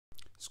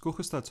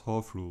Skogestad's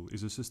half rule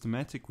is a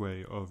systematic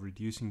way of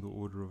reducing the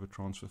order of a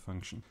transfer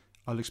function.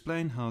 I'll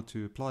explain how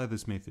to apply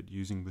this method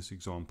using this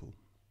example.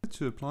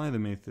 To apply the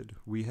method,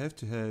 we have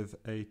to have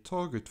a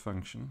target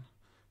function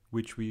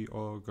which we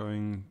are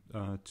going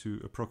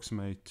to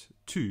approximate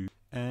to,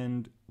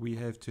 and we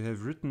have to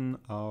have written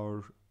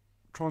our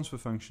transfer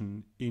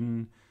function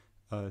in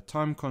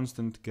time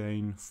constant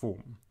gain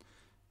form.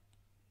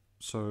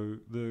 So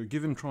the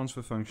given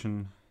transfer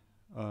function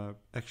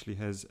actually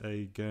has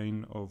a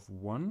gain of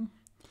 1,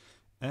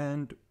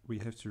 and we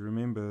have to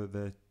remember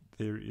that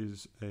there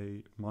is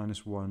a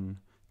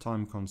 -1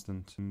 time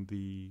constant in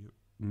the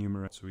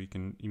numerator, so we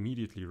can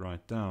immediately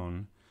write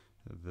down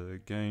the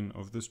gain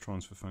of this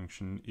transfer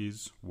function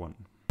is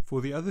 1.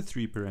 For the other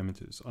three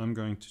parameters, I'm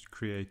going to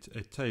create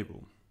a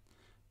table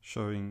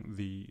showing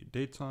the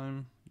dead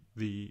time,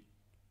 the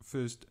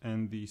first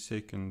and the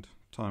second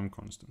time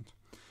constant.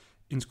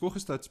 In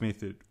Skogestad's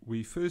method,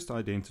 we first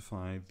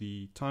identify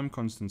the time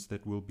constants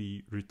that will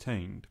be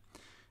retained.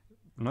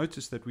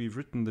 Notice that we've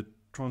written the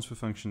transfer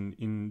function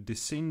in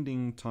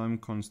descending time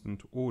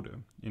constant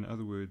order. In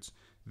other words,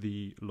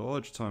 the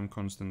large time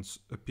constants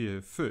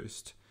appear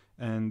first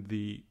and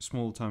the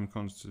small time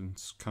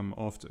constants come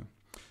after.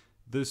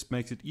 This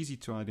makes it easy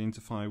to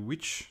identify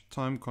which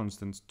time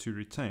constants to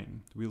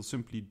retain. We'll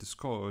simply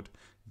discard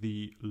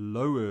the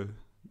lower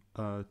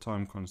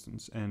time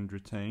constants and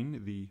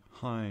retain the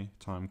high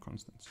time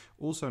constants.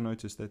 Also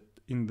notice that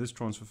in this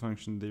transfer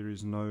function there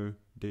is no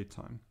dead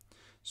time.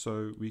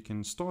 So we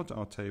can start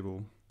our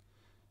table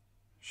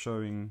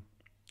showing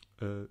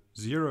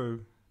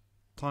 0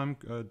 time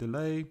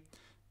delay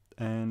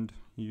and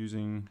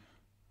using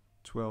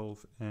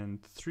 12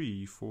 and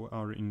 3 for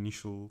our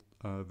initial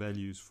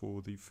values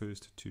for the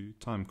first two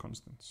time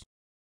constants.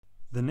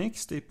 The next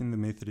step in the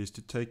method is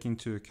to take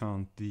into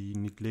account the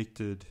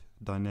neglected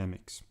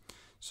dynamics.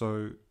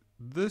 So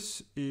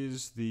this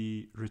is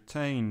the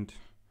retained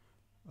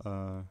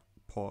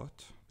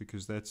part,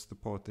 because that's the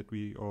part that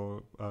we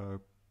are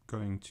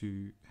going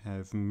to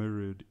have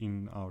mirrored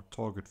in our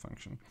target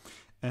function.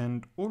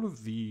 And all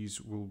of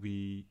these will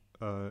be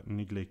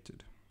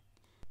neglected.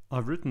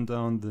 I've written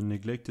down the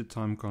neglected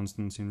time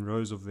constants in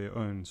rows of their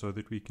own so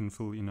that we can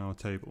fill in our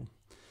table.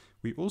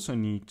 We also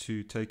need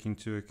to take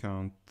into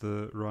account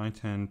the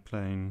right-hand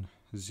plane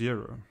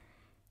 0,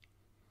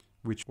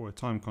 which or a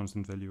time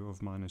constant value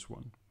of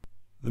 -1.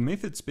 The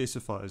method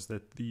specifies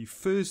that the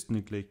first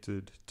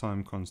neglected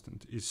time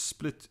constant is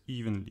split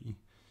evenly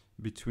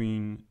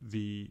between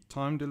the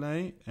time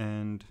delay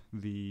and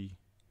the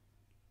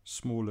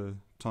smaller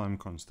time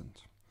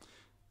constant.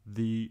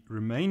 The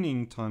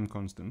remaining time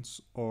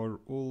constants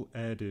are all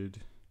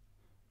added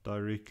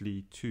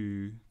directly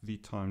to the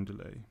time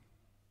delay.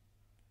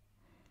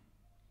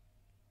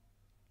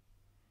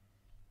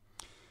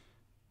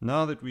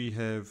 Now that we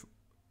have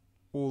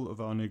all of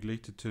our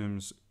neglected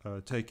terms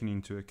taken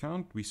into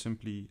account, we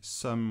simply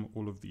sum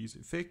all of these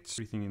effects,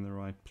 everything in the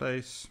right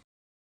place.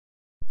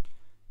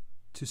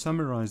 To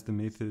summarize the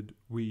method,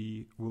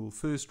 we will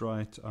first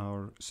write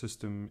our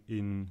system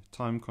in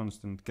time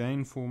constant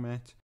gain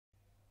format.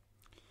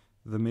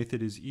 The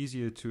method is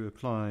easier to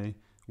apply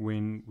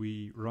when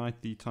we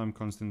write the time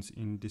constants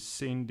in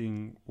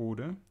descending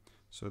order,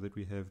 so that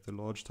we have the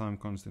large time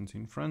constants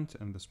in front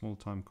and the small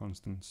time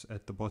constants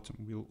at the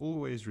bottom. We'll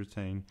always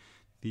retain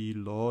the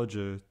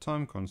larger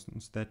time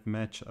constants that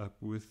match up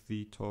with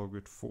the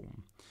target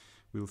form.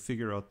 We'll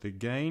figure out the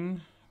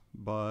gain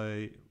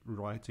by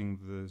writing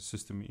the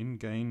system in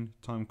gain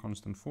time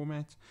constant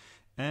format,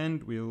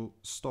 and we'll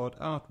start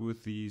out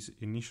with these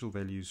initial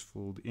values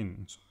filled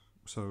in.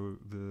 So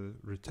the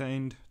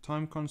retained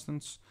time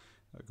constants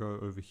go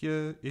over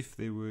here. If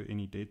there were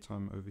any dead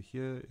time over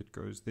here, it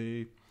goes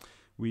there.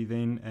 We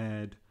then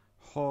add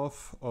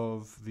half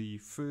of the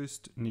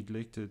first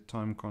neglected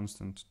time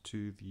constant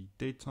to the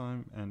dead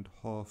time and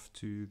half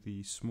to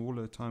the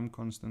smaller time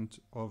constant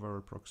of our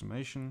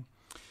approximation.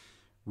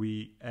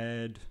 We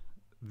add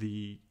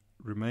the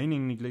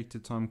remaining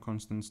neglected time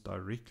constants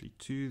directly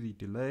to the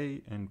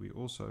delay, and we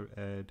also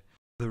add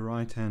the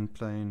right-hand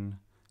plane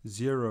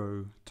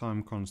 0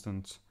 time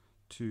constant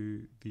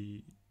to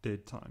the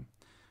dead time.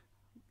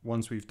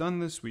 Once we've done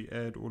this, we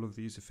add all of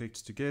these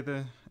effects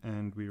together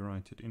and we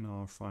write it in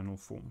our final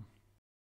form.